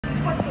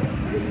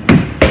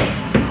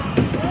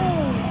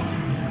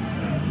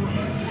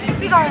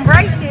gonna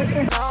break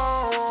it.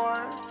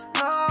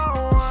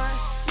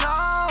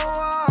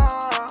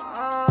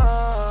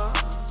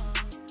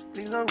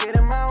 Please don't get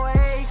in my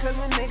way, cause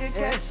a nigga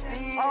catch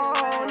feet.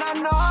 Oh,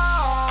 no,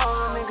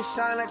 nigga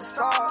shine like a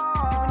star.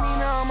 Even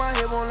Nina on my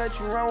hip won't let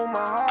you run with my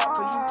heart.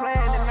 Cause you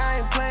playing and I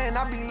ain't playing,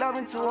 I be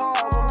loving too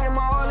hard. Won't get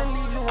my all and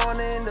leave you on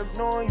and end up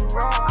knowing you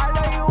wrong. I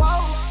love you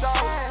all, so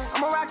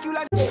I'ma rock you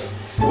like.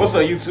 What's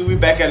up, YouTube? We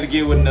back at it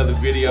again with another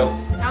video.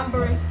 I'm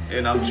Bree.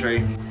 And I'm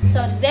Trey.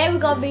 So today we're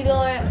gonna be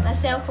doing a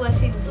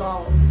 7.6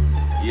 vlog.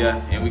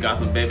 Yeah, and we got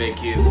some baby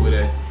kids with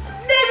us.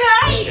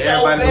 Nigga,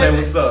 everybody say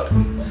what's up.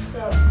 What's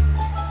up?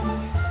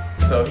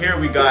 So here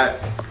we got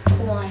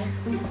One.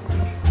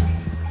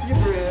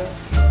 Jabril.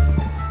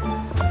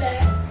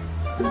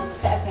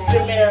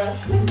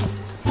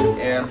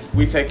 and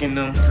we taking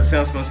them to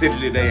Samsung City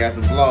today as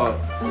a vlog.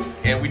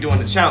 And we doing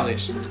the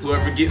challenge.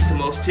 Whoever gets the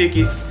most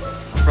tickets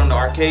from the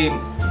arcade,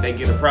 they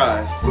get a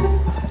prize.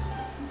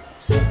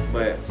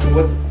 But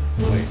what's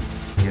wait,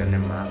 yeah,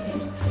 never mind.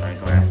 I ain't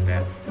gonna ask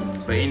that.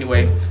 But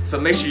anyway, so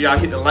make sure y'all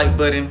hit the like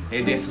button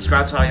and then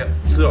subscribe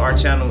to our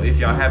channel if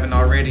y'all haven't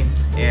already.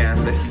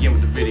 And let's begin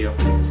with the video.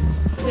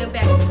 We'll be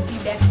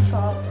back to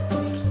talk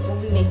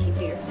when we make it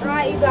there.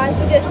 Alright, you guys,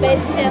 we just made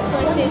it to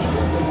Samsung City.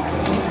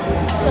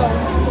 So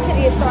we're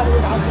gonna get started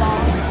with our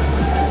vlog.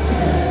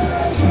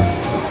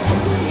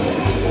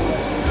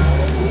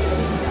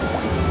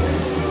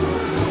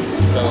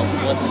 So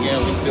once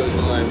again, we still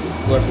doing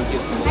whoever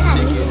gets the most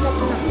tickets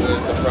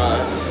wins a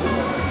prize. So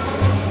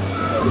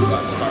we're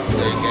about to start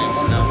playing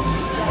games now.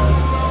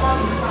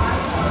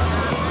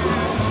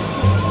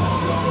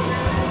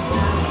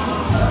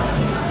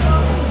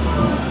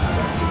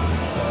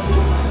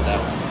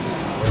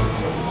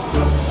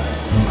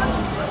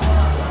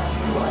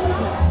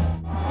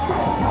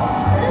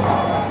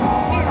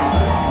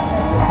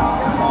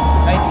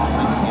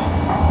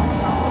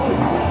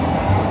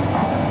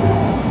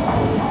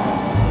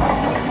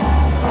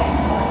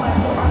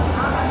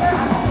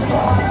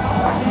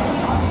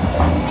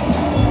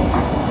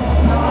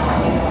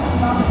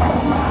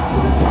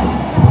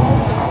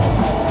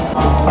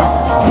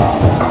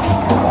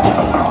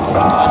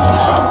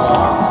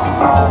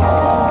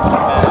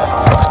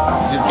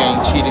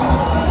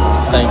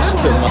 Thanks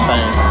to my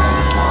fans.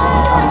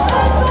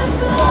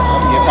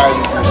 I'm getting tired of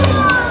these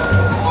machines.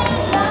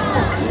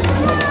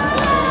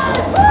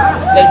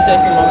 Stay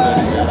taking my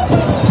money, man.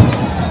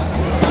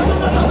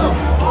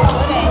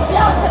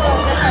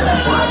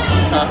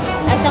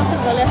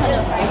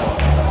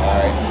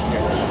 Alright,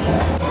 here.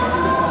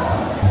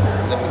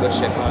 Let me go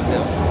check on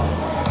them.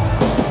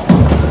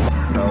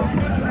 So,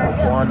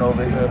 one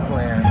over here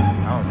playing, I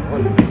don't know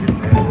what the nigga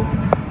said.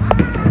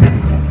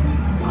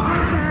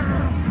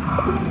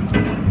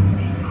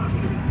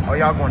 Oh,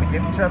 y'all going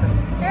against each other?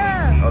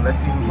 Yeah. Oh, let's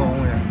see who's gonna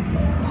win.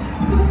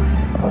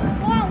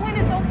 Quan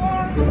winning so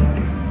far.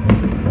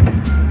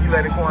 You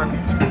let it Quan beat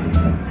you?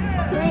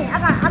 Dang, I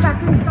got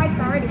 2 strikes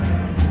already.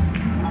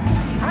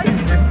 How did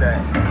you miss that?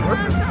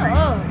 What's the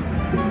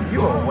streak? You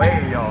were way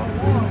y'all.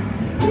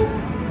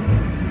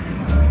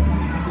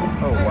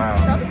 Oh wow.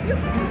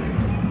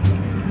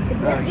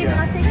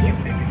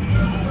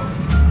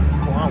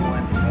 Quan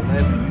won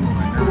 11, you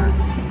won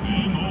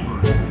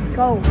 9.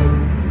 Go.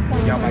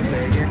 Y'all might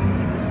play again?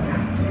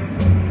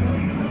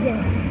 Yeah.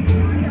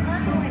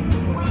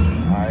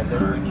 Alright,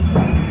 let's see.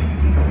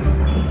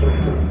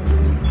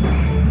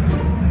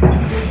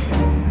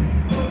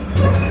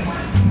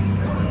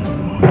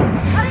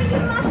 I didn't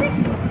get my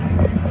ticket.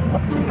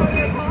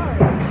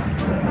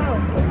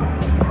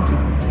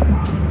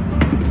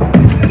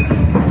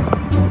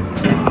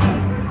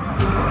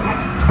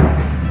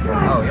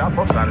 Oh, y'all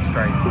both got a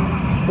strike.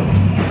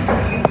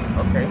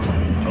 Okay,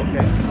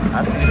 okay. I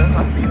see them, I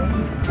see them.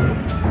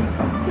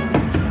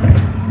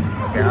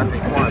 Okay, I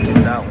think Quan gets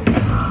that one.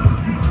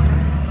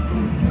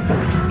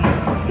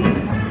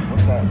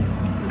 What's that?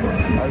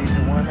 Oh, you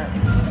just won that?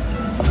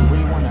 Where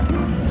you won that?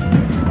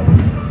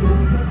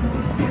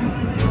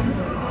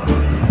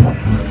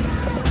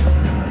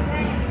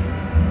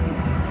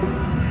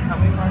 How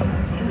many cards?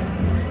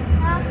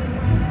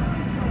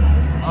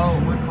 Oh,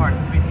 what cards?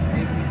 50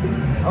 tickets?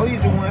 Oh, you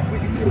just won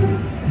 50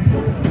 tickets?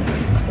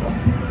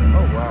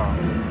 Oh, wow.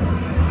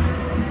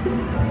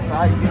 So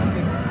how you get the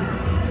tickets?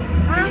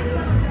 Huh?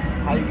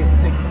 How you get the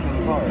tickets to the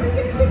car?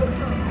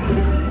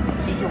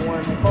 She just won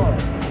the car.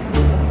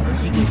 And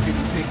she gets 50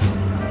 tickets.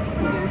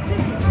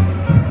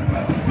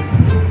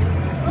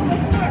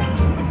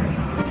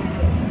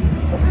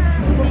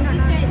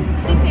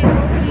 She said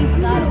both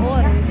these out of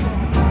order.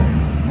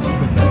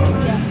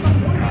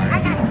 I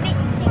got 50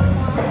 tickets.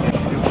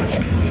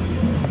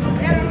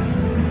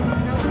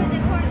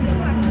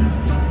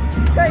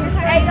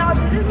 Hey, y'all do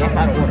this? That's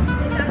out of order.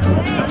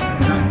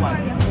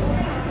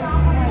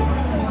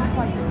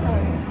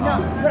 No,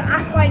 but I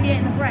swiped it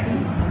in the front.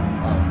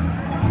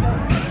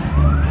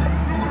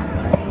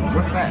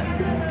 What's that?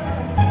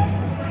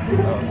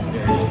 Oh,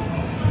 yeah.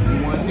 You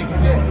want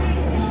tickets yet?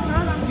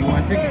 You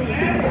want tickets?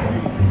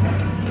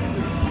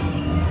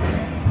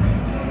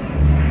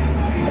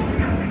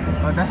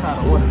 Oh, that's out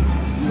of order.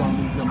 You gonna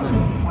lose your money.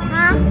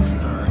 Huh?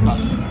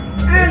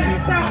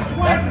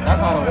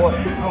 That's out of order.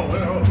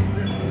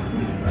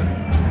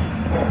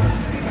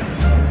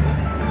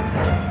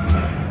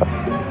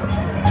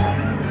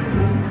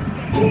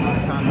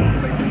 Time to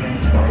play some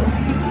games.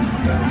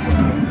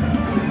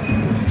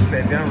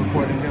 Said down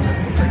recording them. Let's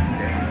go play some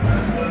games.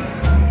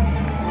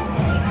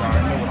 You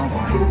already know what I'm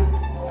doing.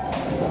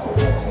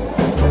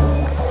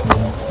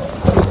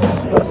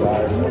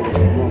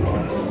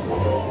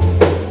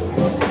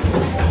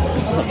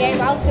 Game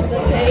outfit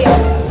this day.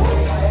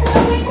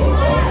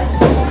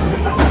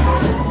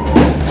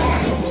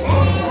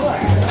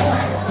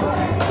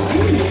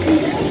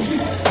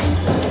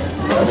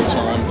 Are they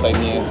trying to play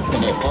me in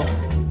Connect Four?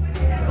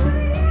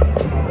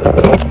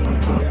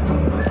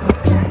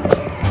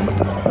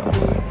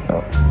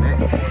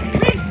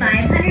 Win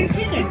 500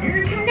 tickets in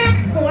the Connect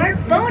 4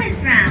 bonus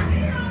round.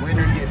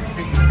 Winner gets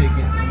 50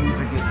 tickets and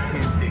loser gets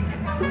 10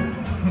 tickets.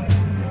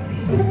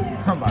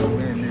 I'm about to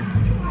win this.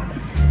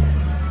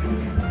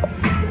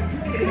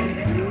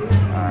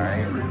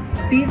 Alright.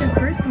 Be the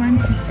first one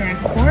to stack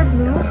 4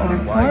 blue or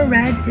 4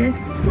 red discs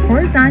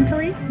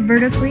horizontally,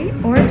 vertically,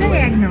 or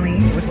diagonally.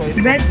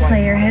 Red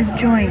player has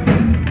joined.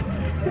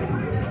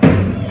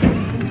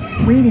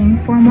 Waiting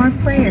for more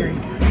players.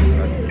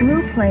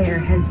 Blue player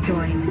has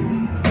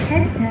joined.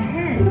 Head to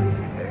head.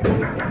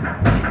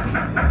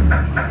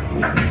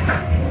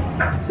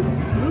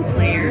 Blue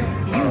player,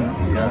 you.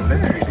 Yeah,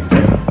 let's read it.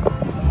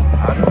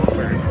 I'll go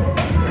first.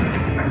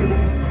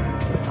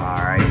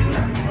 Alright.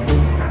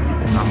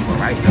 I'm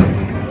right up.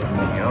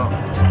 Yup.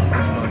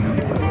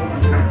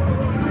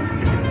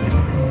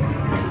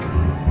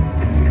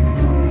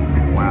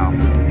 Wow.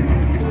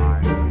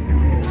 Alright.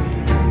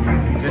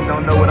 You just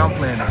don't know what I'm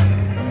playing on.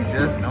 You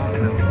just don't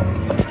know.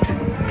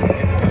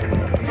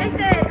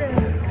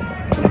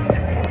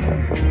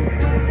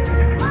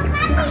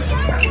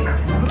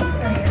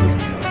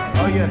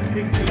 Oh yeah, the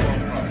pink too.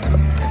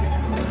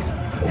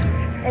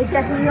 Hey,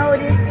 Jeff, you know what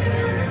it is?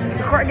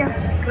 Record them.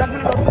 Let me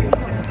go.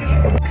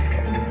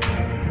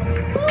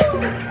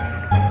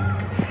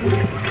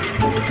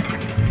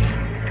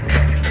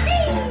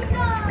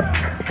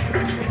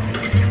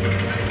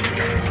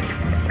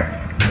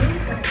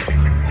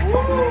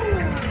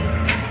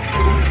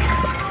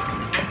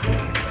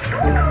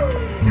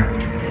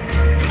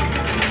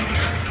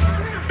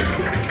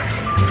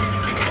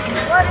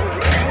 What is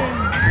it?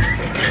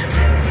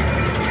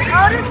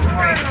 Oh, this is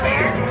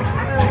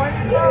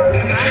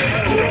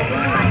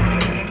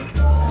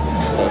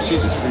So she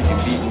just freaking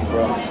beat me,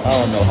 bro. I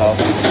don't know how.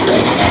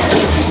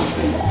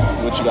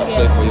 What you got to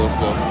say for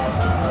yourself?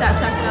 Stop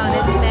talking all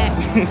this smack.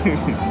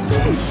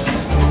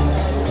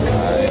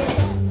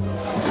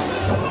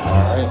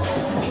 Alright.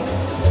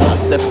 So I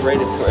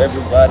separated for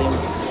everybody.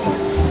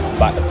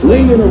 About to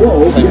play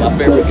my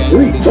favorite game,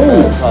 Big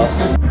Bad Toss.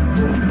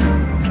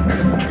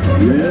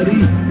 Ready,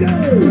 go!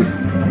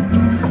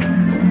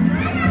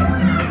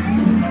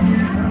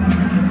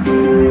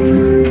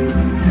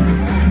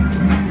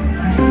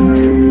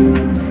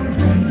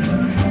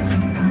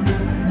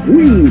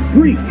 Green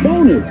free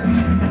bonus.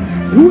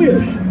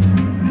 Swish.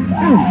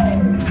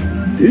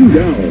 Two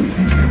down.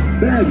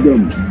 Bag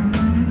them.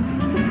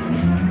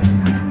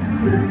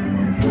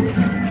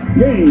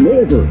 Game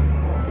over.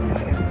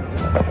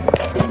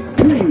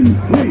 Green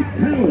free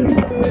talent.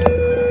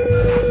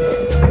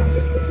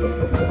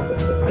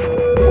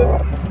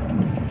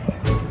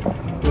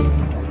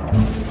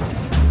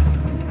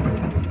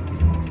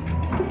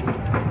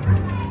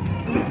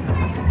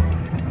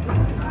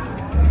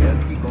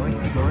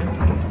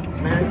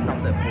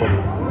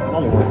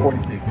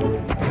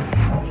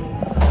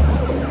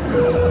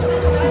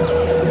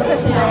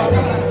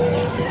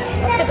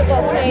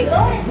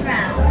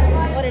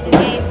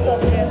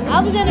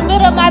 I was in the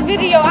middle of my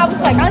video. I was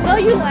like, I know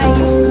you like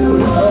it.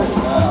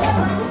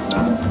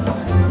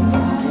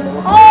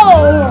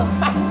 Oh!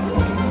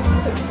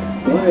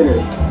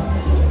 Slider.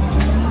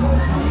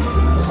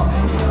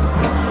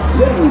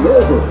 Game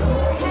over.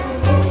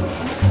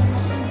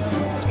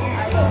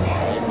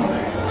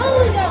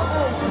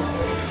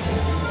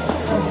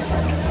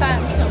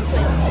 Find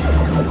something.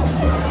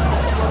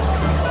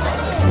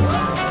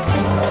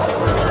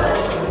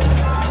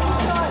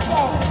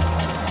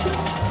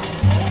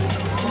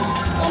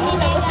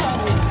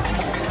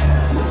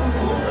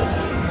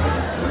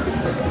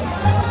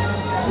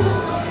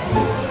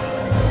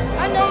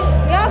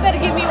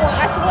 Give me one,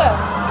 I swear.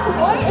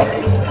 What?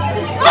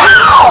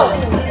 Oh!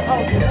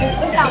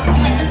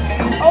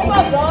 Oh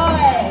my God.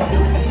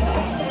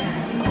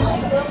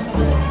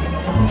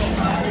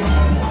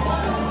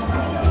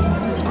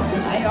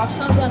 Alright, y'all,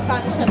 so I'm gonna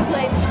find me some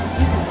play.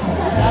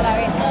 Y'all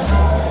already know.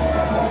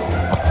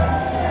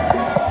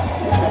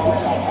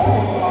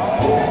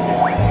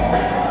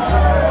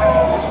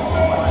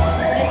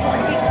 That's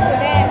 150 for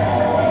that.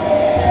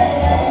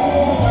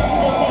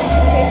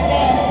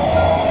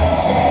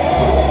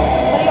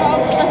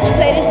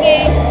 Play this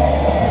game.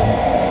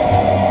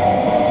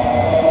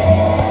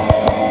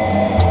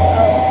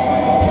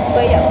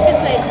 But yeah, we're gonna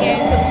play this game.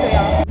 I'm gonna show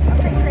y'all. I'm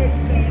gonna play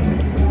this game.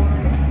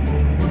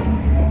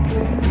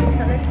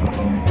 So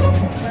let's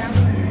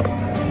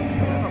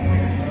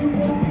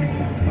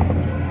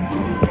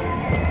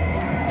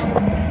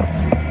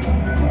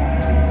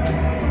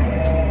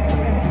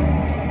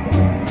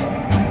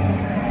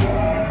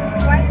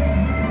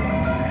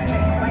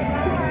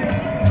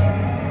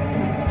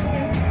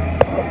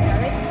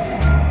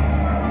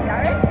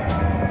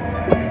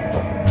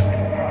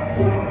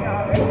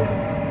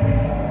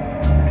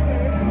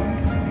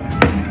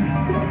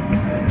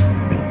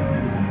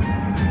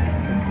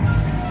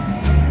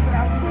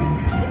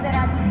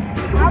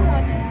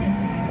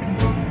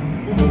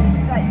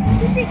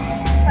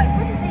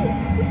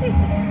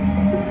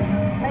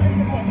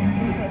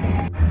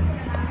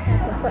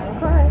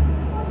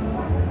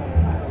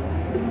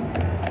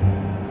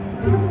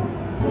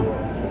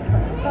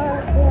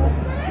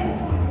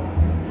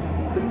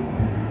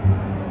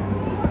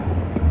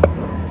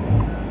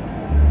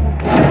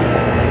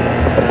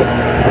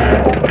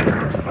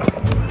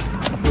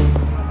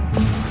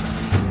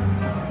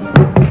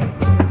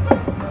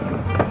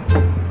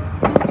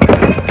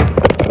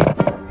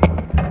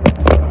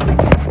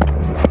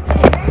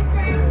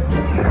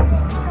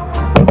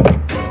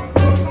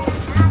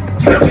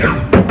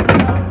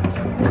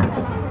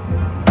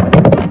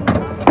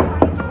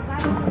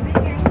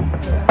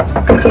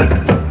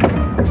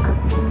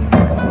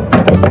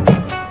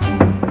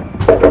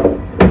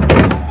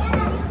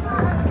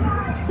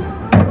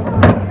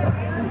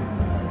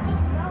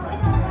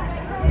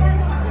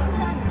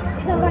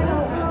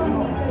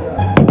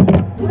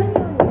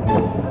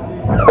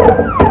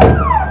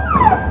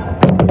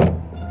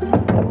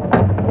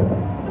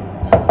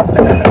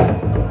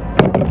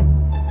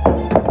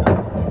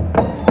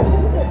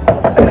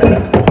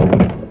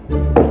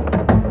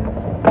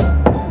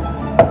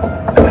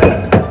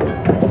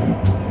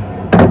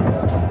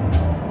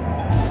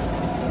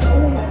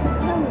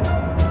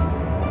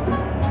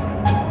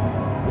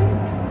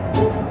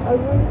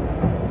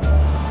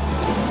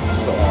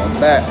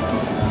that.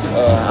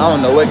 I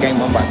don't know what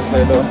game I'm about to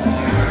play though.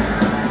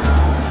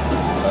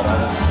 But,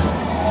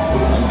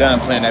 I'm done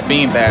playing that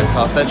beanbag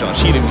toss. That joint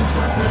cheated me.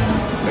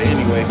 But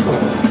anyway,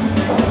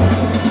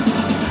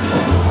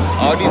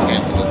 all these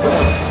games look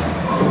good.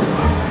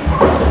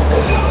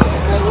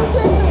 Can you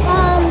put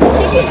some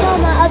tickets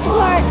on my other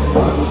card?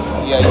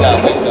 Yeah, you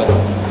gotta wait though.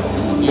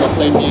 You gonna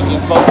play me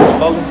against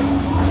bowling?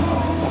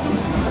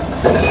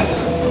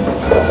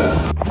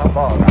 My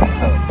ball got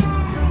stuck.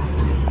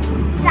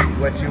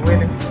 What, you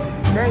winning?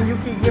 Man, you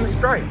keep getting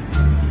strikes.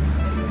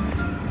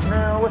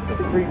 Man, what the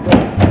freak?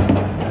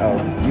 Oh,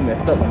 you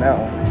messed up on that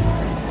one.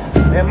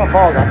 Man, my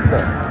ball got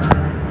stuck.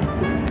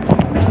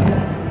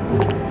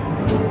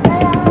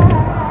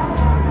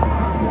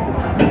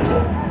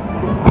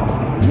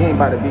 You ain't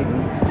about to beat me.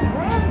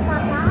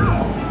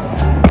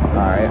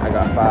 Alright, I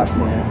got 5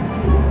 pins.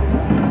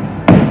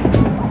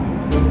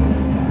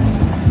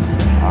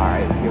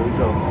 Alright, here we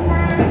go.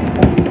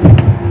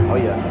 Oh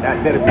yeah, that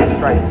better be a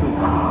strike too.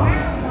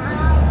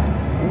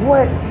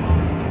 What?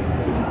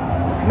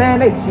 Man,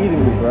 they cheated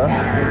me, bro.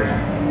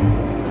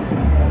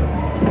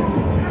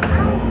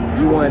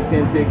 You won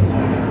 10 tickets.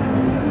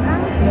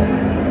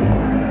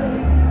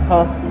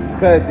 Huh?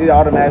 Because it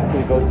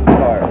automatically goes to the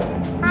card.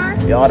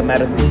 It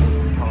automatically goes to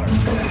the card.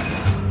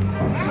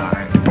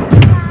 Alright.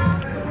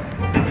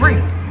 Free!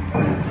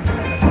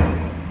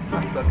 I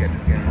suck at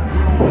this game.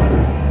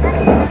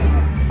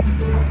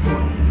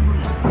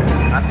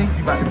 I think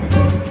you about to beat me.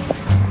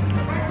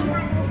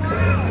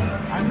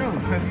 I know,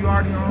 because you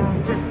already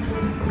finished.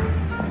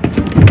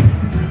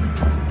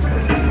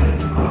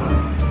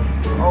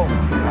 Oh my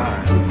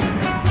god.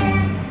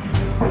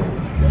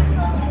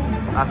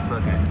 I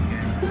suck at this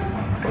game.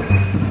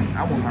 I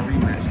want my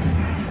rematch.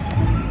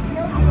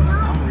 I'm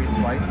gonna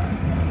re-swipe.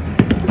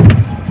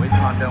 Wait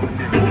till I'm done with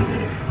this.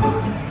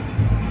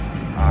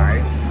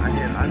 Alright,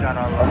 I got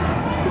all of them.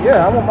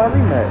 Yeah, I want my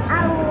rematch.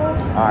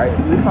 Alright,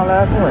 this is my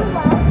last one.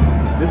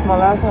 This is my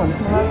last one.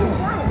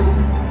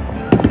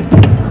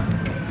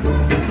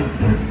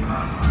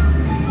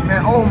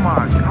 Man, oh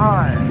my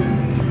god.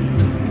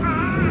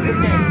 This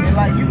game, man,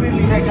 like you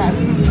really had got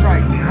 2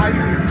 strikes. How you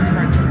get 2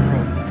 strikes in a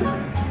row?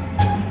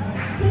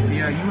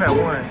 Yeah, you had 1.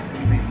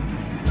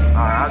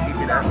 Alright, I'll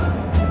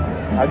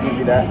give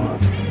you that.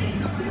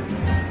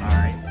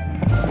 Alright.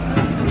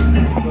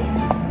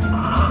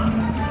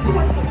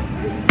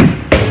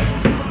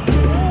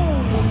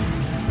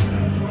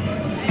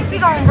 We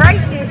gonna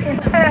break it.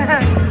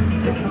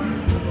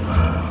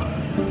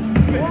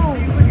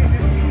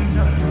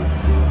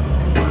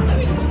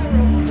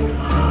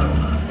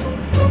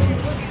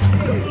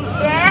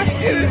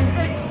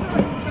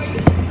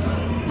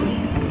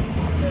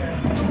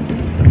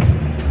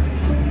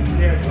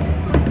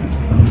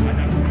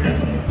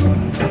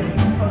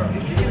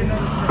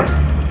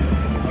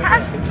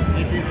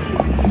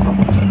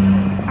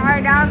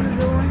 Alright, that was a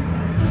good one.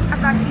 I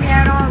thought she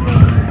had all of them.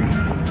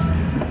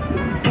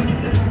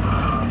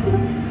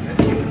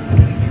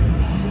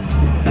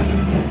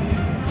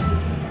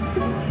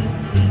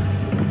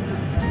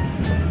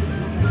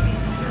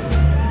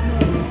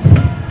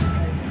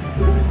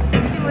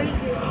 Let's see what he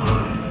did.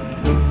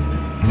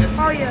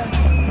 Oh yeah.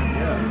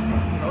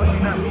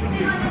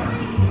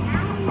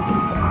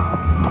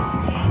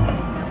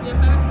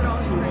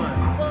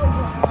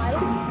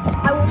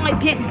 I want my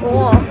big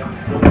ball.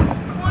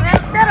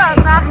 Shut up,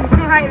 talking to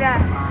me like that.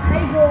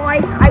 Hey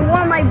boys, I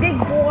want my big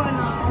ball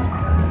now.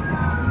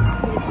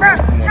 Bro,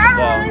 try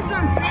to release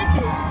some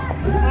tickets.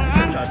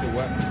 Try to do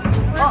what?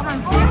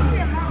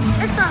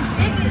 It's some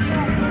tickets.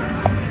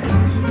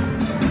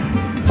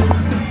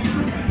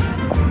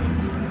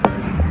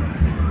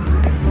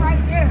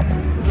 Right there.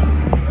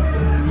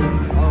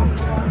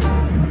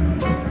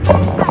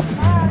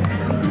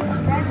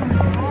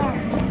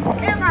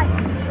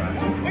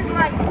 It's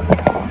like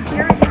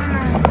every time I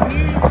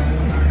read it.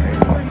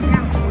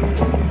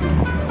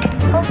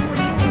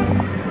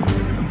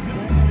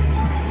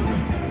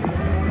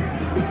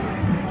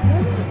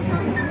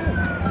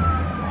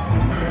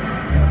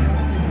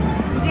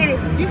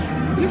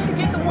 You should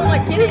get the one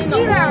like get it in the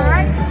hole.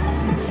 Right? You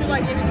should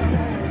like get it in the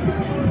hole.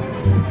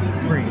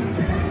 Free.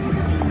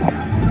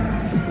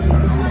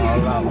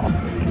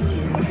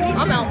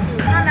 I'm out too.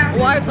 I'm out.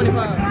 Why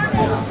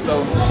 25?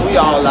 So we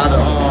all out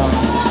of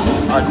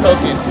our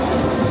tokens,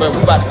 but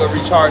we about to go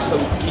recharge so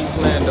we can keep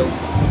playing though.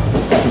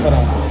 Hold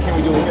on, can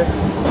we do it here?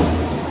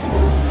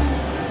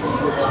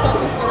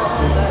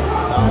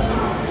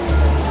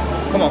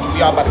 Come on,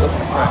 we all about to go to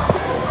the front.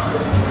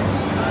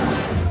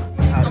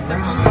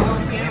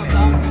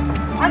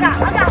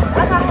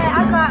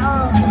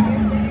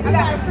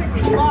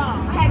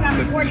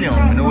 She don't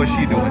even know what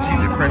she's doing. She's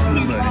just pressing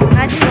the button.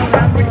 I do know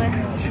what I'm doing.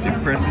 She's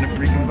just pressing the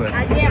freaking button. I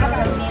got a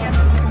man.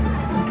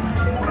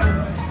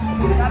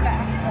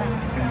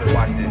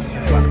 Watch this.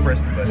 She's about to press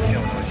the button. She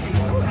don't know what she's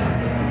doing.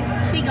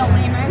 She go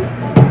in there.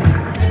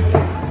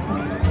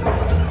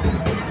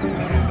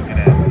 She's looking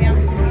at it.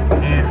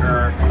 And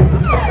her.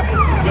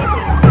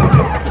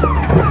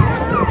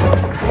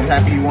 You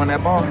happy you won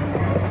that ball?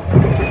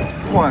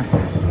 Come on.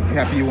 You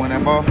happy you won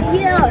that ball?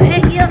 Yeah,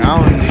 heck yeah. I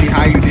don't even see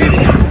how you did it.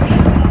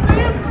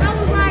 I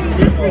was like,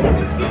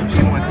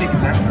 She won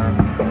tickets that time.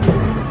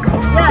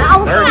 yeah, I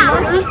was so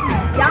lucky.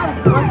 Yeah, I was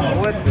lucky.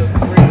 What the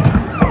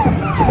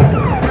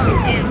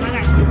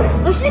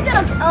If she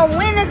get a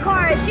winning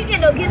card, she get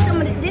to get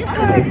some of this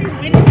card.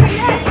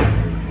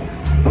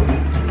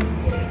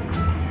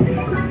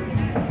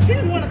 She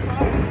didn't win a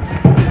card.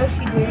 No,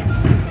 she did.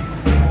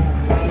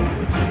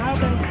 I don't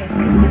think so.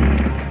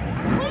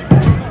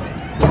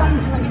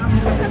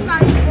 That's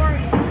not even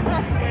worried.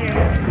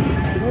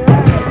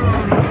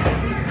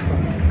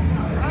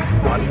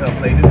 Watch her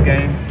play this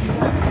game.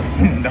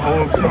 The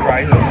whole crew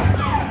right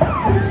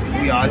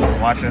here. We all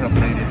just watching her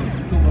play this.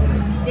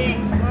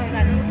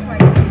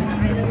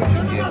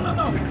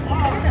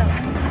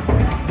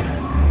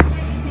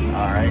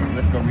 Alright,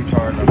 let's go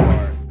recharge our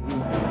card.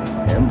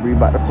 And Bree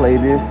about to play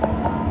this.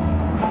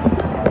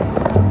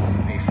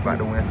 She thinks she's about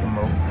to win some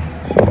more.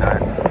 She's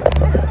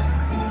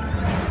not.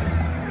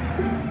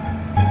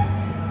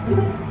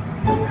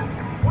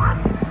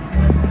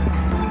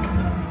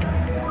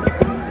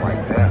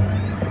 Like that.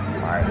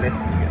 Alright, let's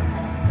see it.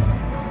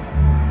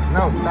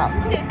 No, stop.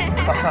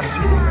 Stop trying to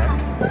cheat me, man.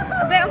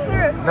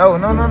 No,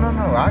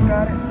 I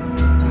got it.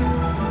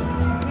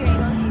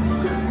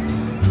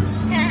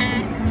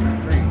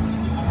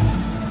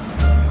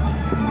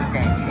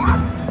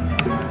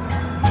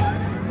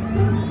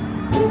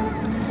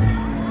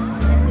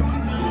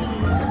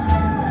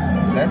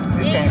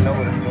 This ain't know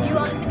what it's doing. You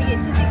only finna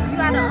get 2 tickets. You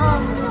gotta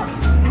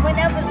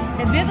whenever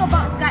the bigger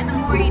box got the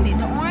more in it.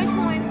 The orange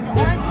one is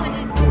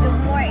the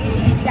more in it,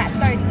 and it got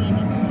 30 in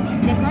it.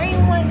 The green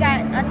one got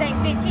I think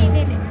 15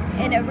 in it,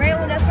 and the red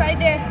one that's right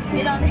there,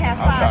 it only have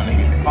 5 I'm trying to in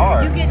get it. the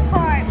card. You get the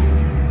card.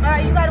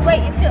 Alright, you gotta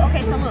wait until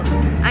okay. So look,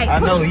 I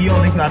know you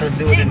only gotta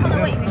do it in the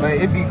middle, but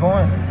it be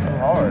going too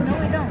hard.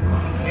 No, it don't.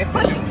 Yes,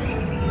 Push it it. do.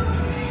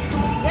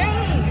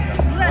 Dang,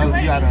 you gotta Oh,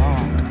 wait. you gotta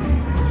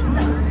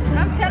No,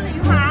 I'm telling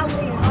you how I was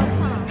all the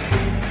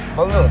time.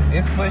 But look,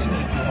 it's pushing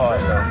you too hard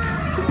though.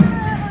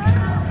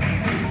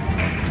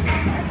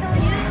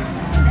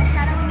 That's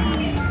not on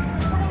me.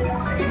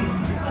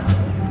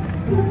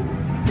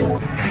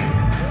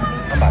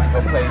 I'm about to go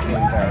play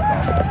King Pass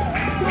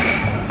on.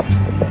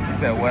 You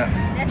said what?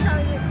 That's on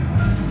you.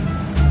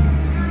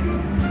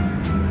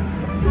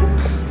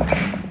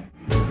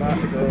 About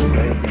to go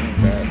play King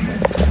Pass.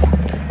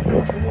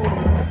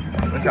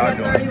 What y'all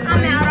doing?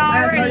 I'm out I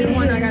got already.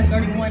 31, I got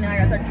 31, and I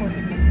got 34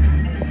 tickets.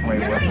 Wait,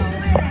 what?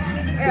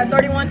 I got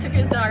 31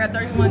 tickets, then I got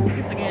 31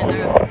 tickets again.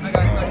 I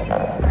got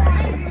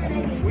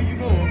 30. Where you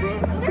going, bro?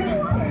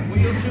 Where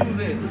your shoes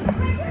at?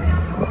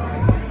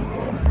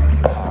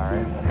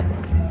 Alright.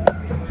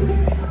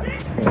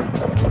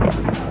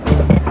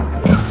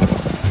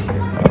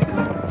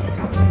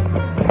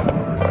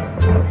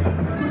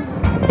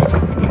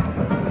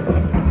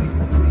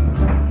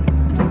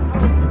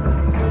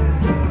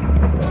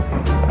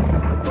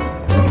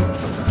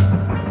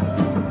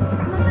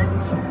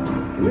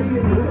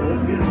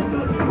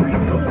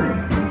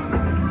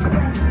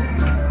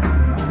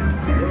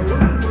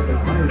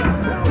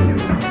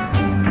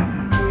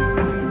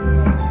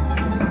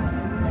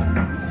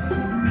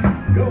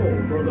 Go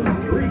for the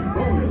street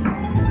bonus.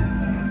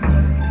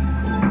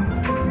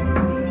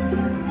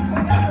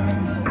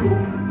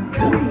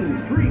 Green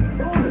street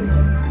bonus.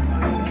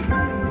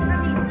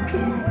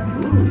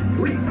 Blue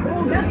street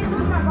bonus.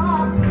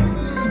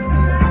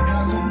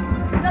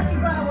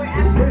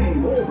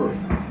 Game over.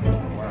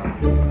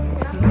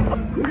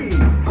 Green.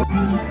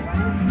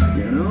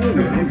 You know,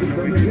 the emphasis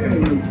of the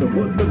game is to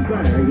put the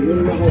bag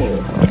in the hole.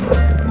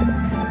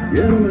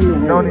 Get them in the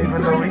hole. Don't even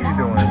know what you're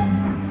doing.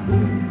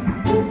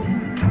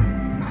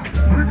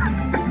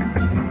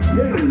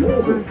 Game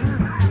over.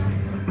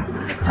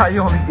 How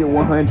you only get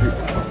 100?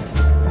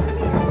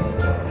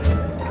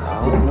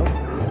 I don't know.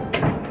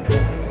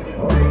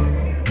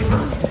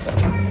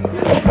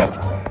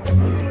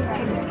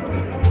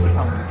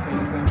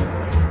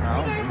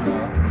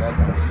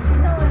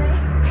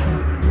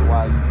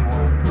 Why you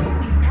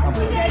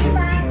won?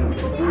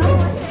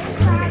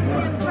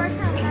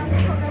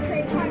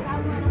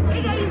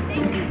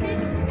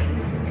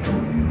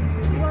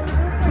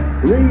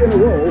 Three in a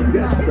row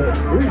gets the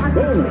street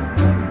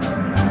bonus.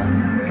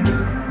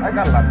 I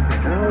got a lot of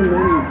tickets. How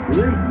many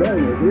street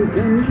bonuses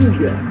can you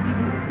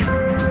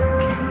get?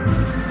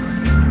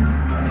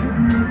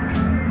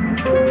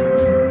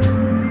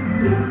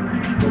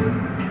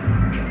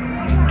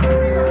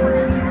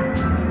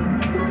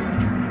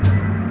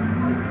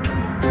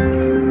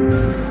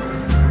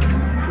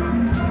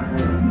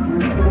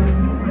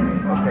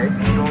 Okay,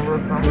 she's doing a little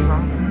something,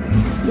 something.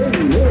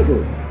 Game over.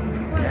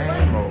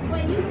 Game over.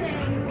 Wait, you said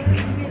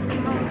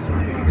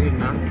See,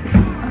 now.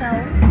 no.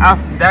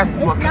 That's It's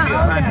supposed to not be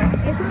on 100. there.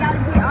 It's got to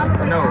be all the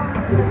way No,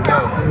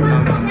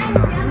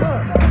 down.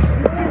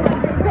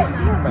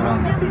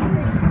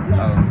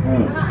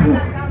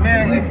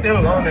 Man, it's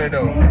still on there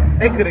though.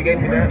 They could have gave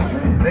me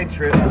that. They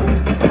tripped.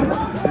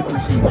 This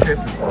machine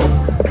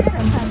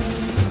tripping.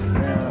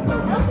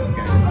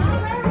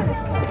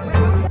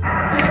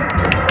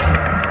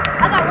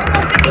 I got 1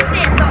 more 50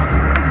 cents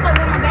though.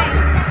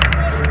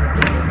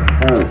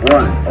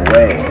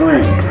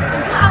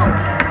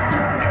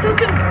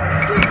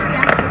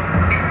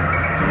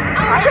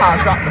 I'll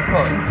drop the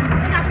puck.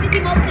 I got 50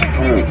 more cents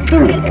in it.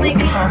 You get to play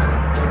games.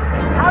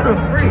 How the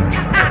freak?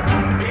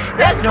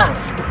 That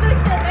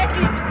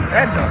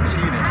jump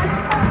cheating.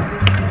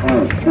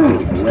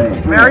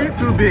 Man, are you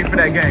too big for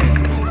that game?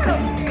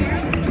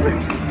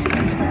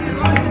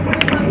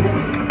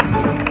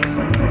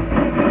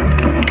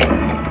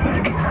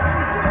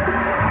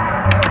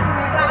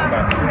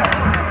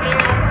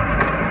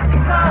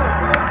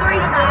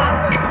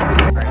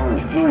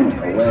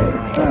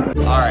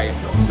 Alright,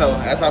 so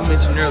as I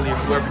mentioned earlier,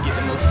 whoever get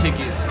the most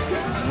tickets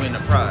win the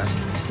prize.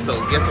 So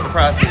guess what the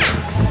prize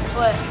is?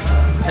 What?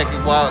 Take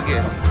a wild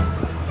guess.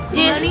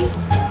 This.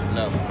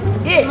 No.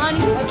 This.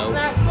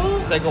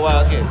 No. Take a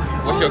wild guess.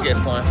 What's your guess,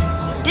 Quan?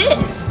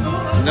 This.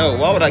 No,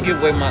 why would I give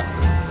away my...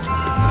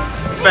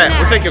 Fat,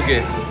 well, take your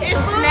guess.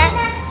 A snack.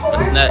 A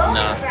snack?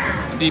 Nah.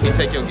 DB,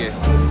 take your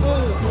guess.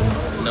 Food.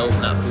 Nope,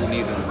 not food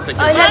neither. Take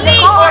your Another guess.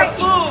 car.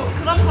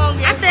 Cause I'm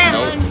hungry. I said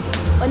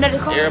Nope. another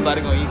car.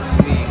 Everybody gonna eat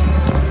and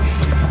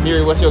leave.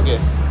 Miri, what's your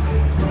guess?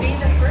 Being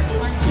the first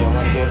one You don't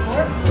want to guess?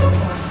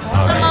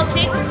 Some more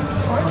tickets.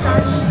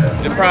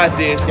 The prize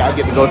is y'all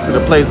get to go to the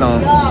play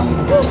zone.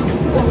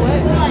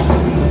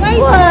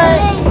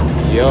 What?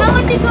 Yup. How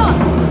much it cost?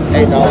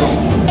 $8. $8.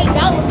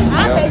 I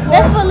pay for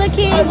That's for little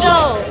kids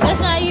though. That's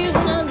not using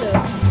other.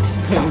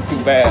 Too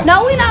bad.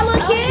 No, we not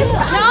little kids.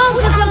 No,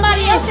 we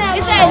somebody else.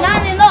 It said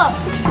 9 and up.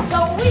 So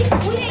we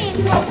ain't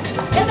for.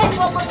 This ain't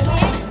for little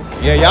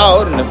kids. Yeah, y'all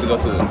old enough to go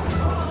to it.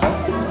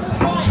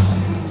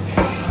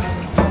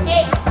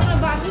 Hey, think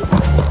about me.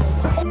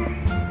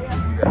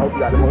 I hope you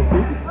got the most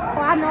tickets. Oh,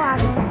 I know.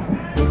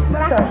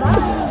 But I can buy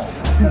it.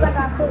 Because I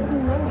got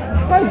 15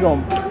 minutes. How you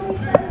gonna...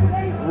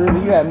 Really,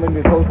 you had money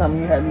this whole time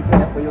you had me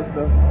paying for your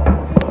stuff?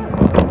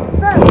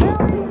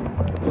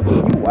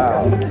 You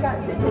wow. So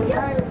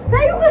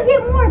you can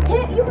get more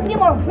you can get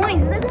more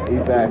points, nigga.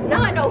 Exactly.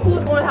 Now I know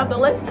who's going to have the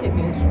less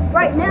tickets.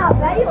 Right now,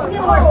 so you can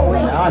get more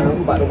points. Now I know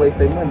who about to waste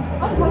their money.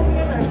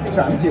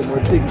 Trying to get more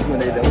tickets when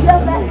they don't. Yo,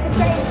 that's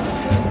crazy.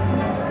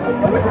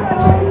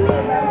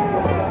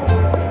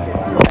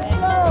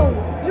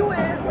 You win.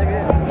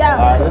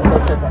 Alright, let's go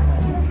check out.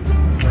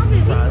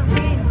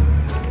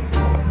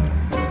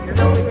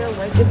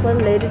 Waiting for the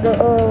lady to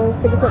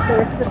pick up the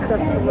rest of the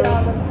customers.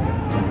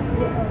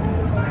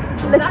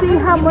 Let's see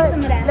how much.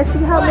 Let's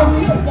see how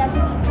many.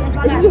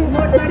 Let's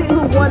see who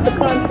won the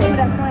contest.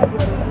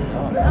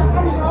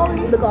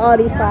 Look at all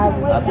these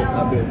prizes. I bet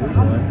we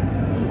won.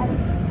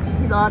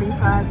 Look at all these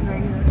prizes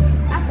right here.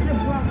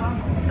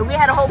 If we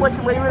had a whole bunch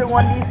of money, we would have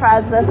won these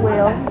prizes as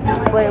well.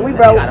 But we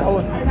broke. Got a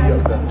whole TV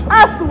up there.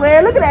 I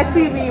swear, look at that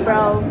TV,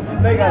 bro.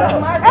 They got a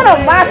And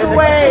a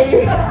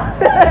microwave.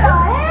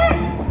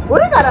 Well,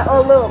 they got a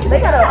look. They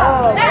got a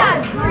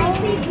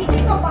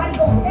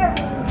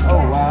Oh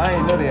wow, I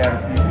ain't know they had a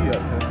TV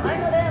up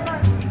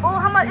there. Oh,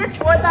 how much? It's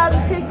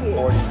 4,000 tickets.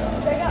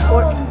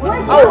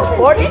 40,000.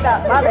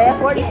 40,000. My bad,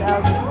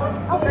 40,000.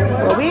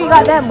 Well, we ain't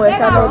got that much.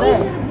 I know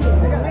that.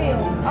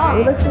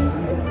 Oh, let's see.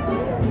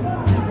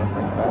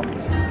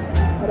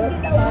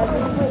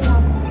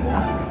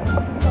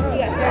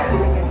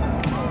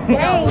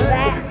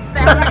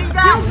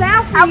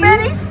 How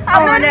many?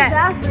 How many?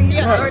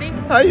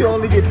 How you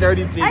only get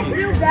 30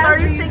 tickets?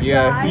 30 tickets.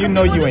 Yeah, you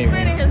know you ain't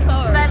Spinning winning. his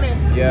card.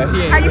 Yeah,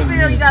 he ain't How you winning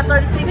feel? You these. got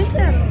 30 tickets?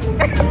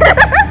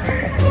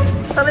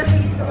 So let's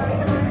see.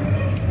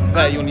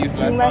 Flat, you wanna use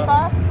flat You want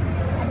five? 5?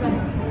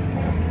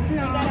 You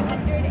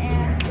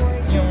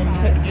don't wanna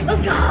take it?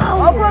 Let's go.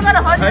 Oh, bro, I got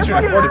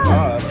 145.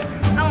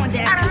 145. I want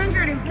that.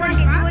 145.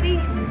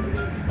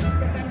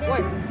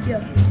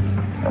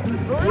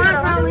 I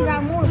probably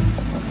got more.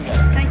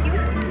 Thank you.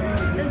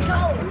 Let's go.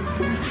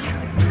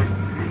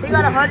 We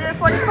got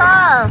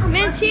 145. Man,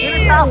 You're the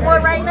cheers. top boy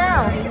right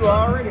now. You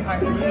already high.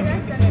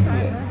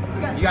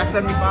 You got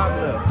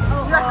 75 left.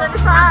 You got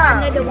 75.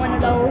 Another one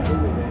of those.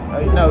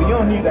 No, you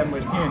don't need that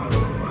much candy.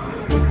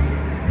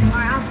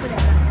 Alright, I'll put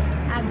that.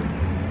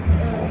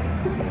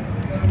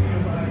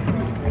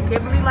 I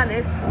can't believe my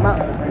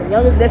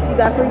youngest nephew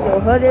got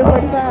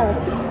 145. I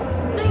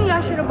think I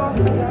should have bought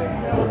it.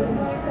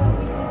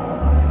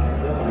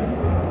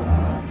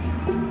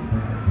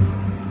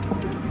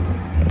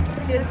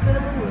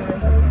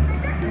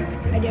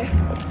 Right there.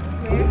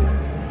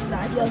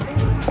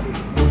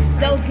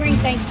 Those green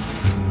things.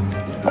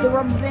 The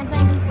rubber band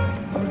things.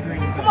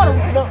 Come on,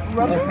 look,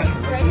 rubber.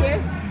 Right here.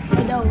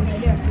 Those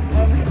right there.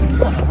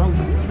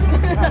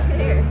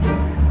 Here.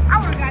 I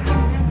would have got them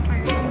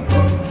first.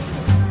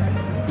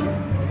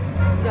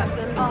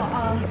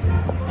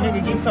 Nigga,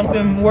 get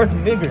something worth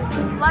bigger.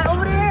 Like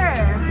over there.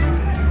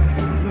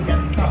 Look at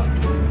the top.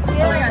 I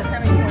only got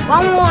 74. I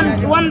want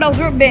one of those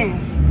rubber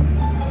bands.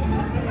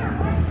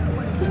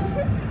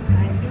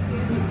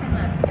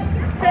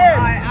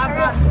 Alright, I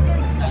brought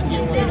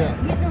Get one of them.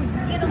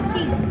 Get them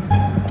cheap.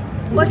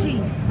 what's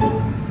these?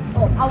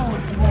 Oh, I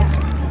want that.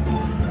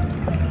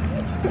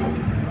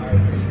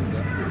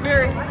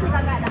 Mary.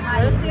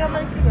 Let's see how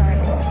much you got.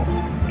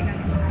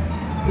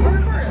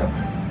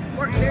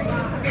 Work there.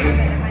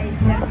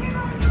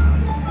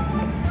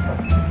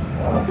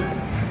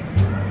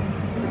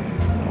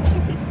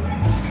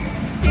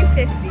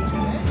 $250.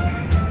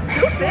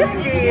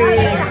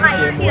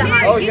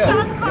 Oh yeah, the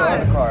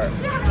other card.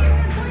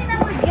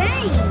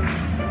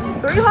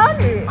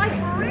 300. Like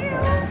for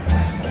real?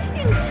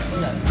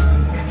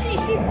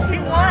 She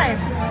won.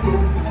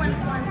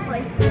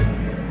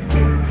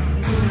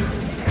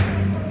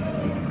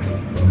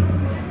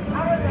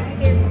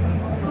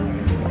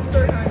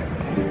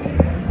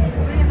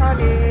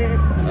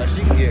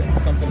 She can get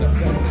something else.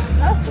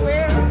 I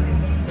swear.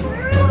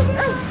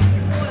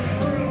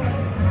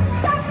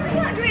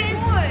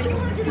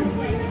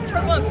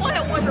 Trevor Boy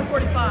had 1 for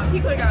 45. He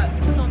could have got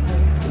something.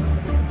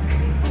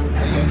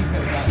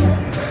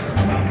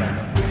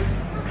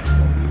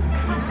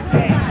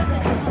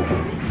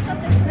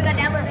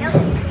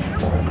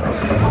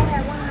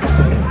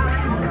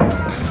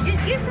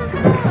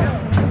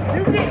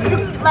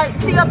 Like,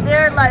 see up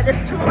there, like,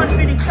 there's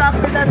 250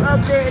 chocolate that's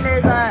up there, and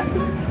there's,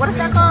 what is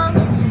that called?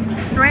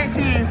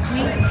 Stretchy and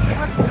sweet.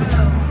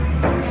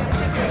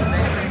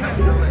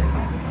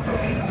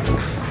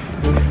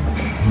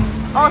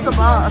 Oh, it's a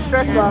ball, a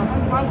stretch ball.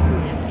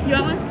 You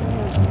want one?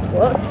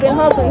 Well, spin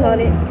her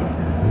 300.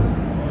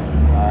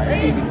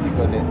 Alright, you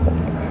go next.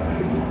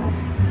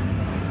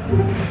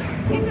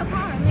 Get your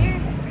car in there.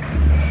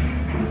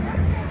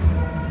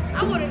 I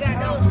would have got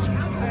those.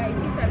 Alright,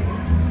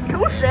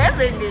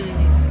 270.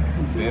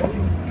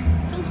 270.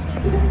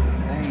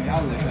 Dang,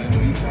 y'all look like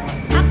me.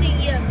 I think,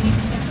 yeah.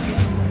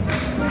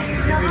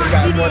 She really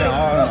got more than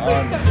all.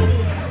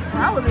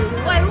 I was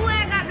Wait, who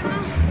ain't got the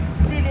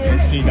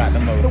most? She got the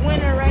most. The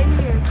winner right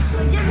here. So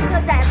just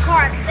because that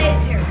car stays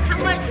here, how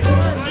much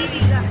Evie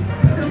got?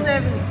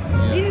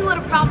 270. Evie would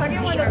have probably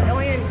beat her.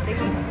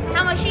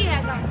 How much she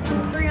had got?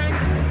 300.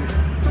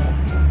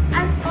 I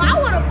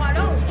would have bought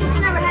those. I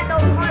never had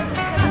those cars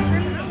until I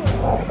 300.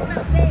 It's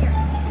not fair.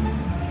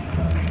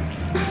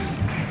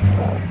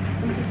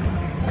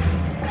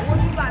 What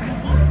you got to do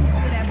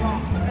for that ball?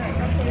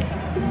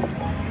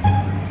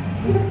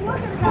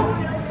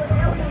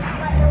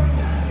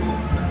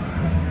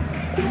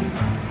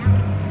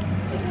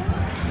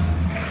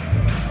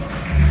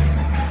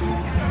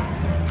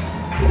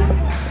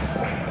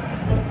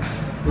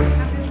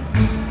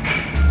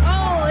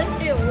 Oh, it's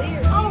still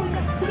weird. Oh,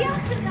 yeah, I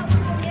took that one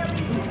from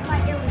Ellie.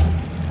 Like Ellie.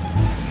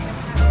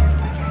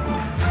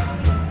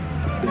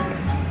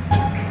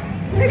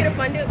 You're gonna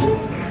find it. Of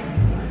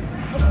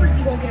course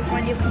you gonna get a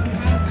fun deal because you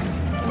have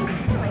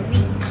like me.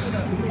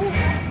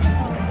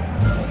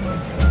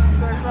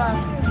 35.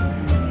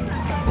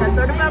 That's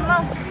 35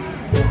 more.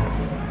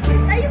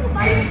 Now you can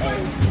buy you some.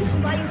 You can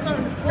buy you some.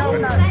 No, no.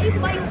 Now you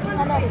can buy you some.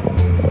 No, no.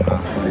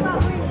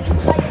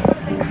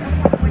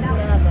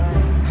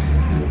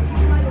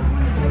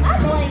 I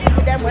know I ain't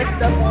put that much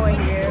stuff on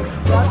here.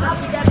 So I'll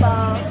just get that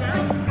ball.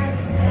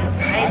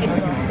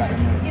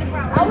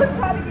 I was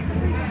trying to get the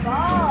big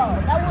ball.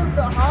 That was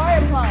the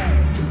hard part.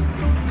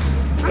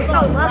 I'm so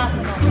lucky.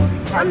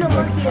 I'm the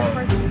luckiest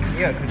person.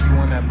 Yeah, because you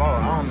won that ball. I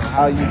don't know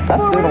how you. I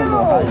still don't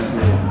know how you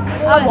did it.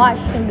 I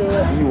watched him do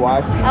it. You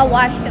watched it? I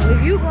watched him.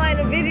 If you go in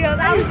the videos,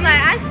 I was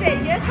like, I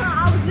said, yes, huh?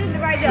 I was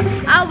listening right there.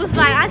 I was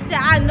like, I said,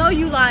 I know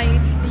you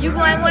lying. You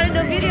go in one of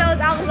the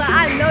videos, I was like,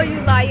 I know you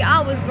lying.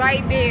 I was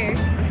right there.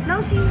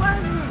 No, she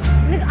wasn't.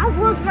 Nigga, I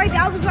was right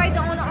there. I was right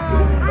there on the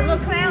little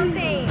clown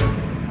thing.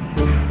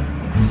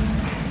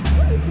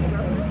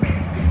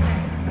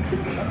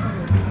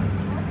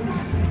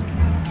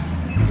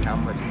 See how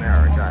much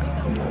Mara got.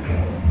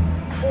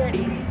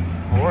 40.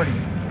 40?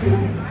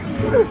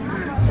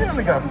 She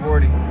only got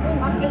 40.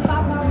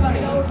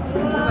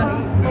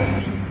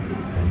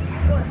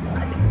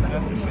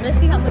 Let's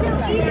see how much you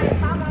got.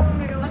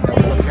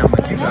 Let's see how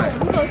much you got.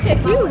 We gonna check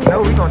you. No,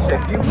 we gonna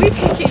check you. We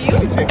checking you.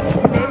 We checking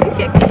you. We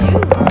checking you.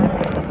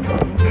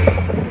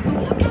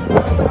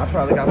 I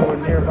probably got more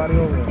than everybody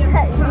over there.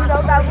 You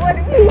don't got more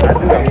than me. I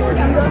do got more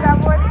than You don't got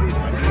more than me. you.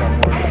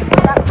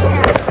 Got more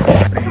than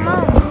Come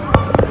on.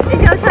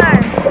 It's your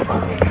turn.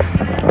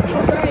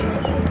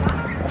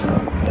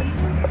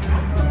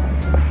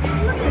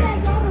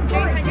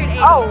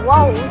 Oh,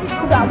 whoa.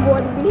 You got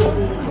more than me. You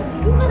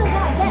could have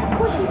got that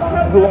squishy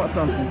ball. Who wants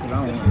something? Because I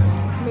don't want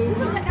it. You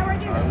could have got that right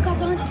there. Got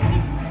the 100.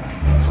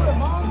 For the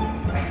ball.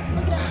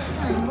 Look at that.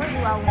 Where do I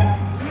want?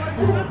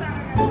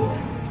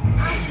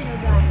 I should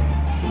have got it.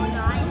 Oh,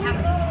 no, I ain't have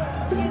it.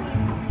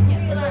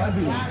 I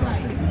do want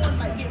something.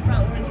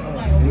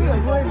 You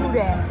would do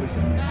that.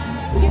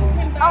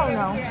 Oh,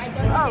 no.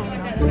 Oh,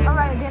 no. All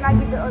right, then I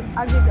get the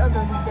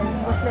other.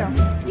 What's left?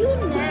 You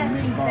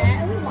nasty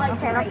fat. Who likes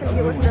Okay, and I'm gonna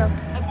get what's left.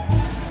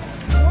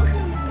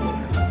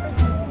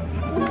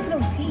 Look at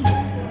those teeth.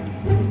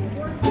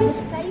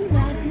 Say you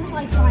mad. You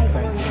like fight.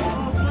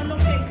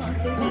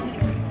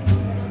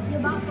 You're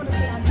about for the day.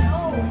 I know.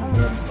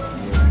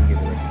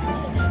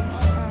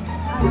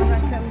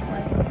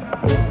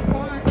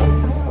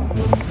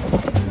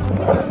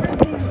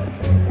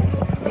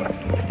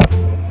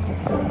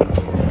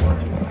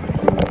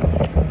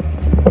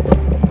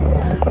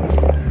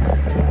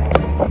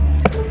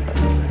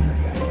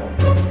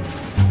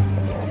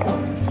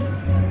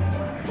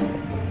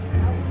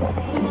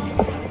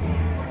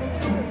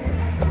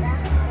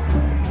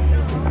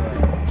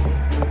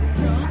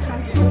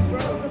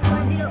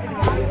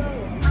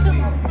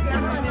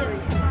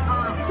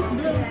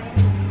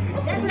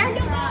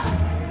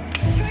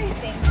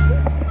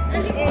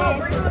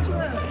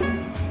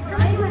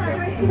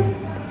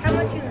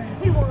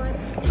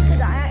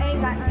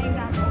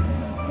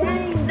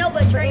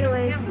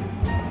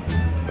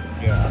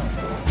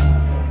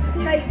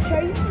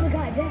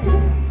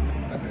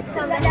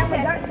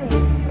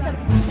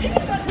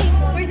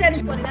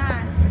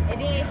 $349.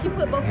 And then she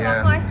put both of my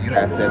Yeah, cards you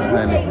together. had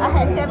 700. I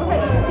had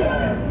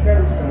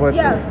 750. What's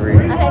Yeah, the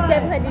free? I had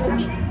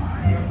 750.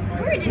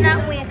 We did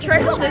not win.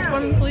 Trey, hold this for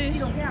me,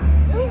 please.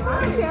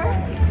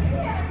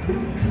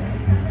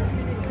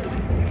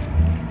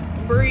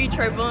 Bree,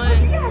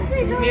 Trayvon,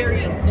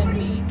 Mary, then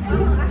me,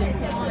 then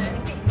Kellen,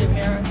 then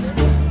Mara.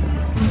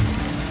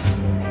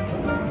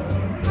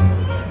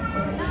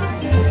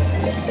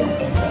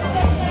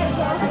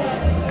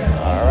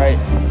 All right.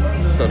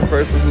 So the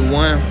person who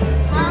won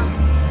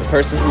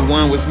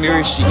was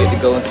Miri. She get to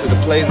go into the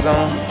play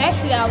zone,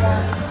 Actually, I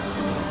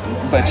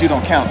won. but you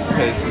don't count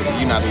because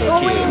you're not a little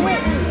kid.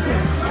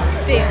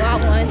 Still, I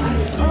won.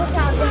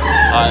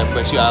 All right,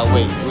 but you gotta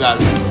wait. We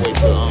gotta wait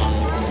till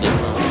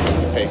April so you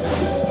can pay.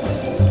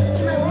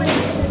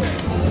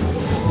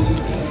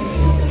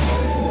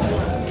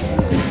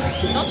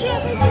 Don't you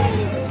have this? I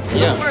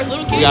swear,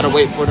 little kids. You gotta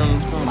wait for them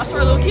to come. I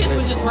swear, little kids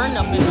was just running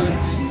up in there.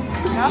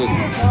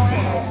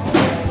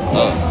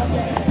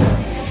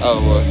 Oh,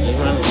 well, just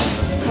run.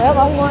 Well,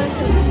 I'm going to.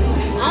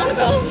 I wanna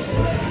go.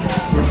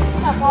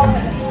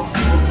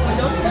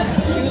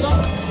 Shoes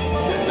on.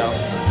 No.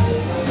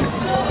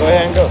 Go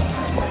ahead and go.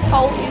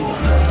 Hokey.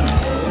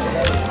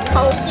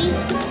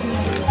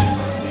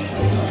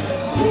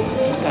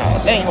 No,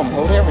 they ain't gonna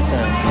hold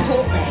everything.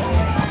 Whole thing.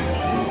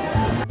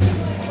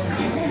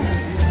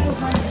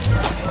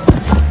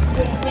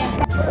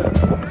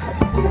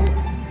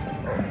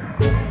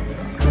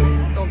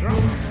 Don't drop.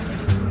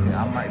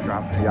 Yeah, I might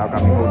drop it. Y'all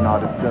got me holding all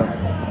this stuff.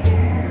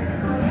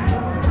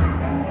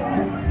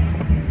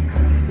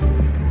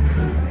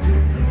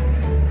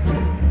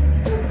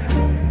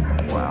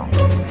 Wow.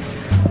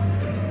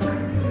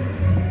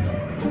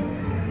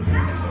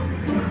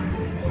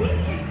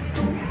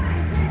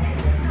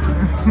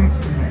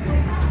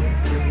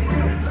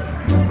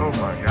 Oh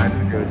my God,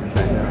 it's good. Just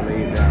let that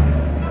lay it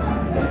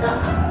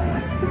down.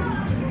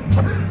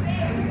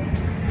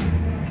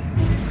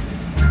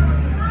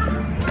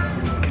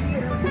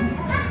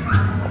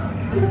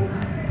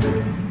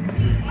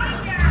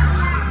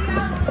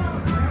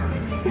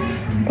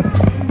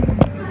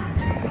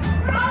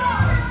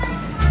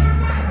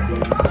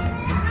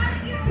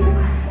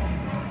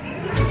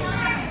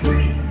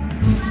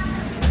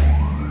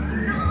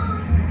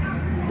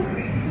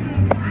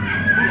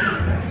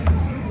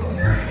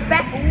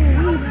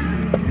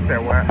 You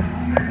said what?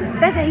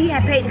 That's how he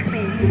had paid to come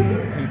in.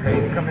 He paid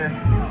to come in?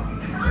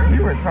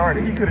 You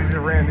retarded. He could have just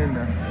ran in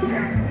there.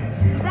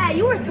 Dad,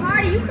 you were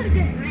retarded. You could have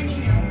just ran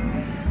in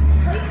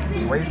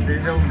there.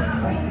 Wasted your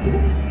money.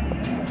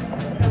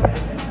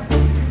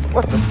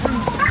 What the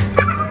freak?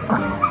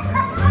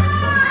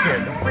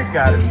 Scared the freak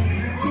out of me.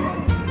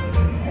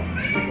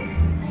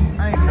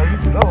 I didn't know you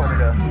could go under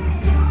there.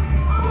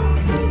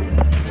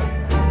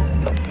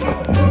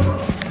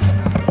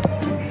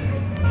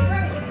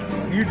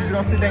 You just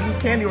gonna sit there and eat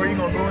candy or you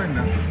gonna go in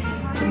there?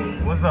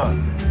 What's up?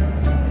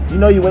 You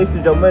know you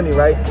wasted your money,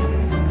 right?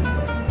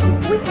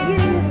 We can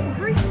get in this for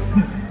free.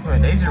 Well,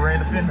 they just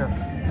ran up in there.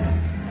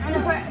 And the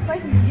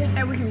person just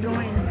said we can go in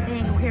and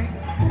then go here.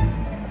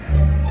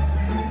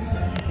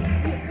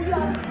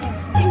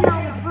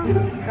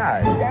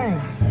 God dang.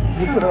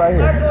 You put it right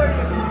here. I'm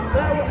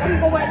gonna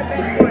go back to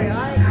bed for you,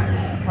 alright?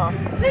 Huh?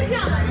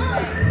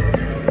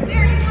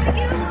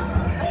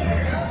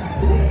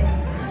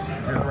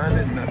 Just run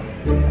in there.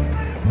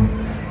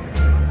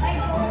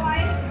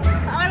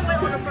 I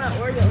went on the front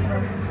Oreo, bro.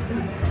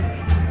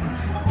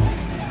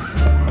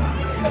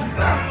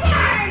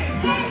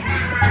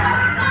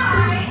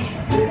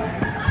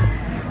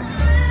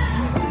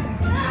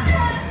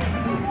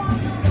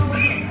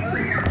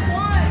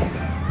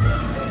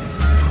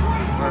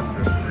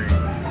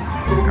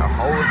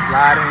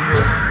 Slide in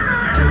here.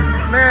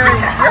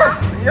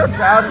 Man, your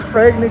child is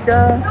pregnant,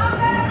 guy.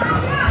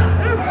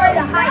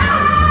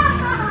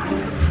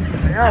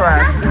 Your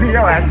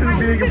ass too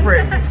big and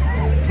pregnant.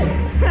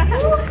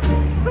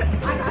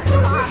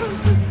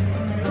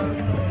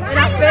 And I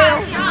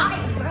failed.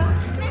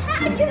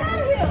 Get out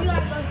of here.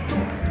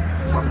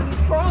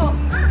 Crawl.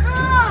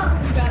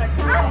 You gotta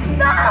crawl.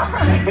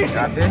 I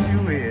bet you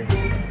will.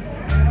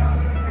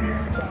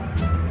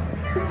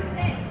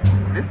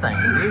 This thing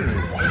is dead.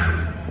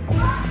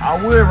 I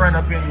would run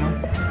up in you. I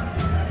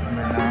mean,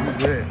 nah, I'm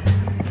good.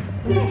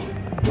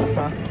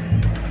 Huh?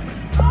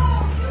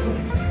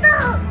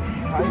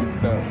 How you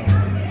stuck?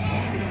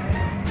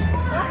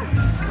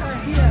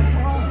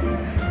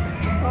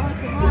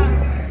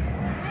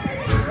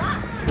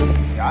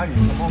 Y'all need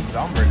to come on, cause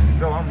I'm ready to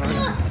go. I'm hungry.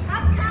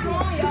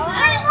 What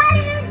are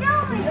you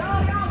doing?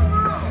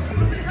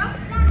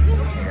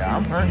 Yeah,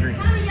 I'm hungry.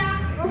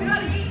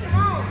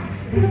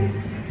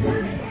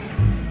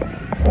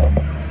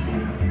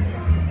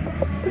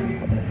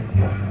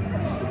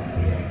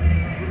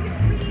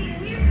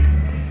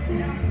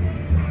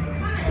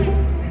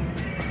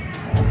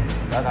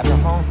 Y'all got your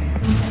phone?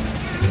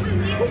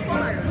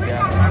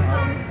 Yeah.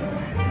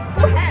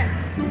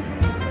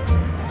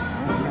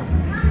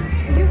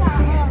 You got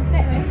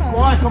set my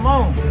phone. Come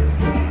on.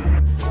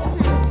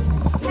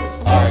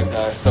 All right,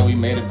 guys. So we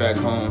made it back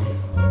home,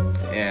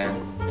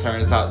 and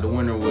turns out the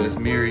winner was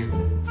Miri.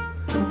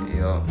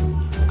 Yeah.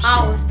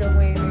 I was the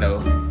winner. No.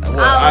 Well,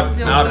 I was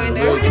the out of the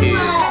winner. little kids.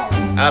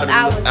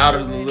 Out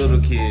of the little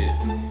kids.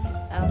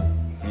 Oh.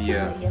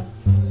 Yeah.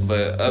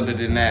 But other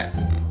than that,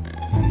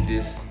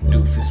 this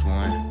doofus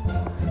won.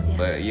 Yeah.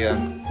 But yeah.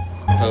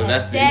 So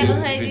that's the end of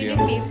the video.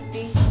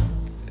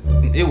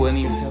 750. It wasn't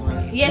even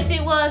 700. Yes,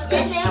 it was,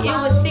 because it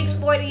was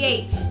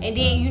 648. And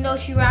then, you know,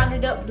 she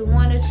rounded up to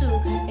 1 or 2.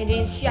 And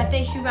then I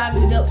think she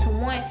rounded it up to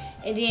 1.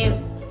 And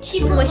then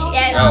she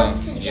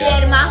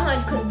added my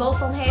 100, because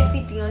both of them had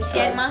 50 on. She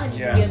added my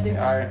 100 together.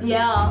 Alright.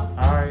 Yeah.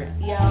 Alright.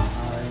 Yeah.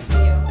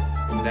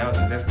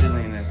 Yeah. That's still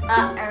in there.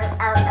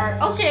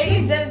 Okay,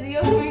 it's better than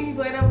your 3,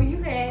 whatever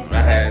you had.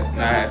 I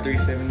had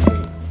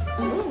 378.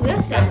 Ooh,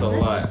 That's a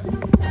lot.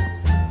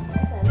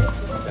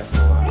 That's a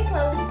lot. Hey,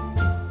 Chloe.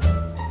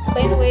 But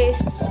anyways,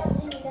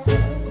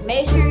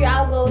 make sure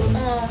y'all go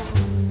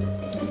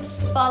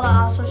follow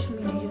our social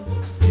media.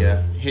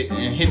 Yeah,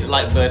 hit the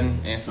like button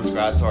and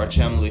subscribe to our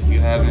channel if you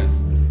haven't.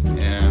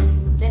 And